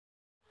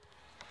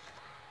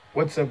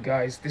What's up,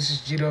 guys? This is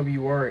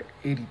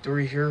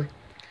GWR83 here,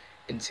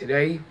 and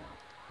today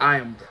I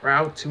am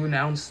proud to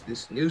announce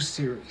this new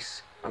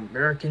series,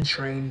 American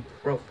Train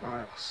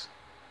Profiles.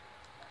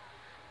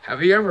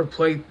 Have you ever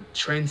played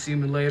Train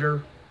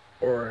Simulator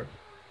or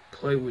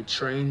play with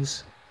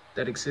trains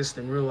that exist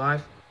in real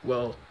life?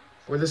 Well,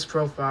 for this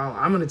profile,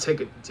 I'm going to take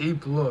a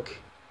deep look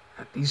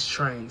at these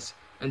trains.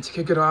 And to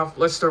kick it off,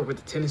 let's start with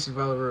the Tennessee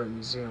Valley Railroad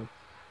Museum,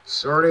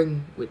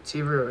 starting with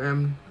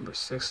Tvrm number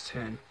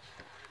 610.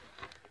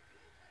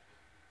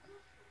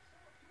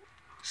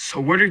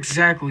 So where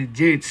exactly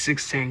did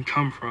 610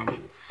 come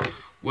from?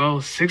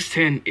 Well,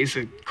 610 is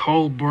a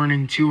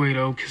coal-burning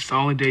 280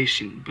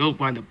 consolidation built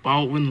by the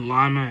Baldwin,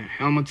 Lima, and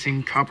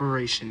Hamilton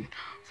Corporation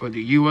for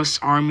the U.S.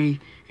 Army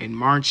in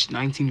March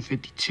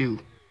 1952.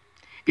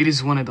 It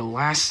is one of the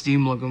last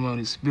steam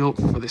locomotives built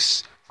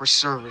for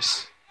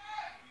service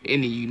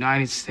in the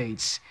United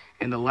States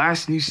and the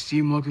last new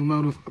steam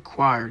locomotive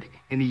acquired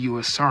in the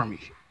U.S. Army.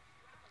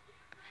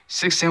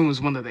 610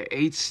 was one of the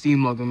 8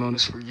 steam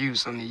locomotives for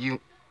use on the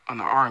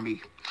Army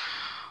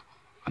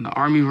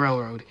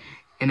Railroad,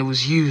 and it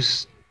was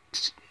used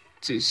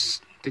to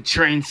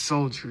train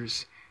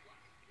soldiers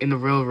in the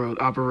railroad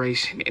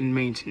operation and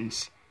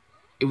maintenance.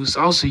 It was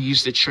also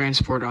used to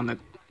transport on the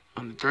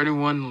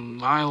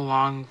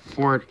 31-mile-long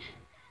Fort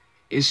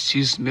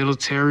Eustis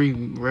Military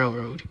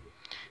Railroad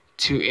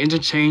to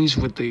interchange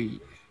with the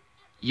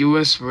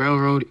U.S.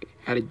 Railroad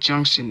at a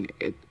junction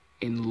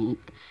in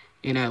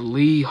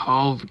Lee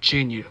Hall,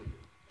 Virginia.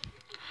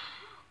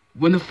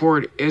 When the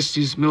Fort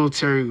Eustis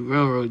Military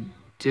Railroad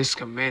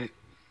disbanded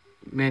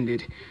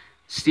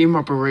steam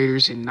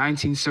operators in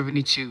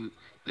 1972,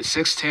 the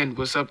 610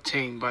 was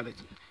obtained by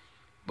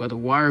the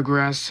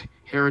Wiregrass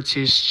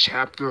Heritage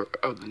Chapter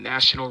of the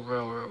National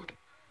Railroad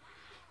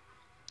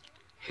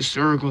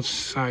Historical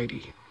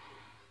Society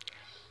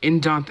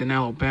in Dothan,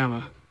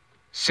 Alabama.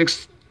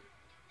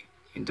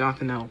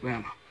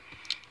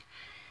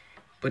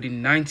 But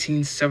in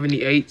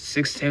 1978,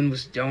 610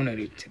 was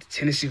donated to the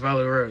Tennessee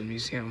Valley Railroad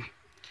Museum.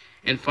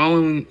 And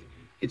following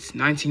its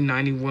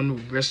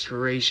 1991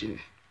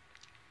 restoration,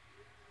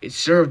 it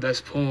served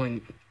as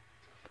pulling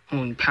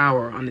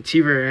power on the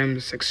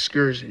Tvrm's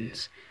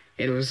excursions,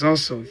 and it was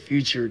also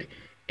featured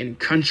in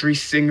country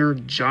singer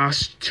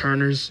Josh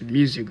Turner's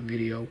music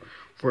video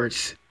for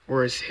its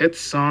hit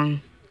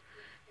song,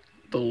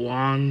 "The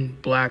Long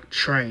Black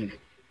Train,"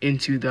 in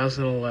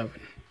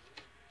 2011.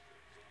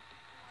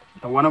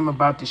 Now what I'm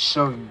about to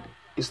show you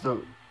is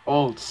the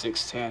old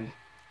 610.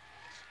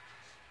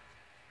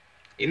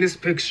 In this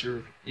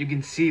picture, you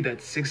can see that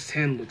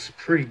 610 looks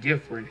pretty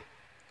different.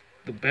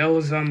 The bell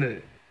is on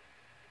the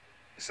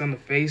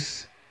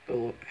face,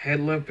 the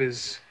headlamp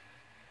is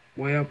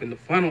way up, and the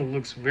funnel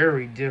looks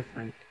very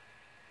different.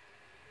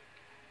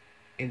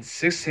 And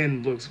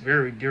 610 looks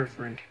very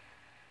different.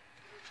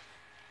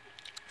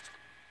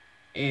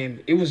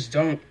 And it was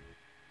donated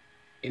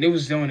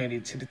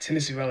to the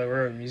Tennessee Valley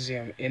Railroad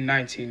Museum in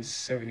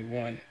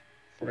 1971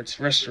 for its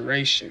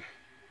restoration.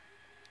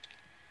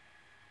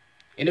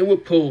 And it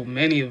would pull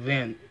many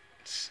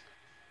events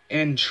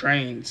and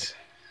trains,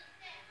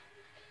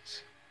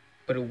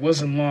 but it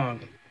wasn't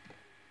long.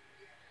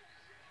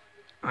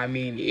 I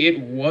mean, it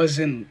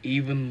wasn't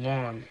even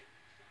long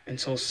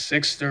until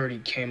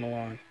 630 came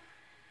along.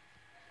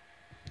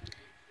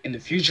 And the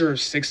future of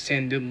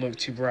 610 didn't look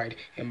too bright.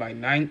 And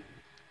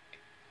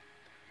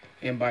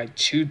by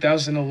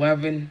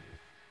 2011,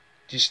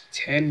 just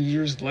 10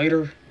 years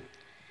later,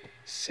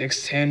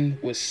 610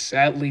 was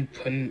sadly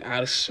put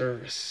out of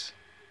service.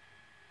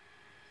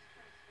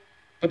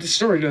 But the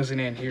story doesn't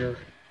end here.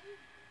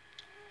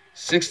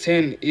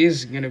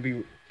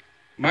 610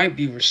 might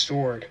be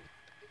restored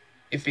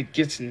if it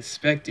gets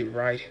inspected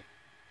right.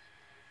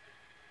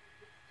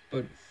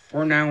 But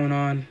for now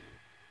on,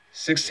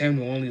 610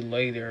 will only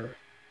lay there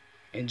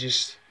and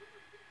just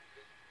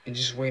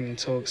wait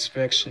until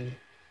inspection.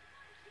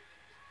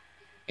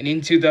 And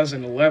in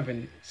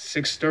 2011,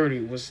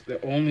 630 was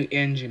the only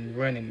engine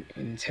running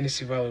in the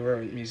Tennessee Valley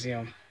Railroad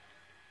Museum.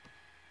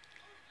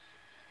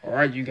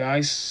 Alright, you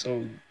guys,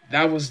 so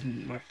that was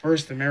my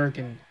first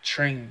American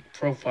train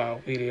profile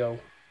video.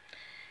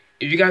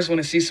 If you guys want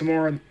to see some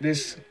more of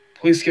this,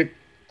 please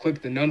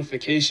click the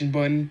notification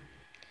button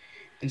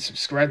and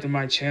subscribe to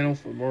my channel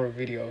for more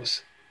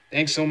videos.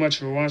 Thanks so much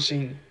for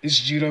watching. This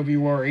is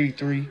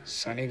GWR83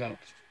 signing out.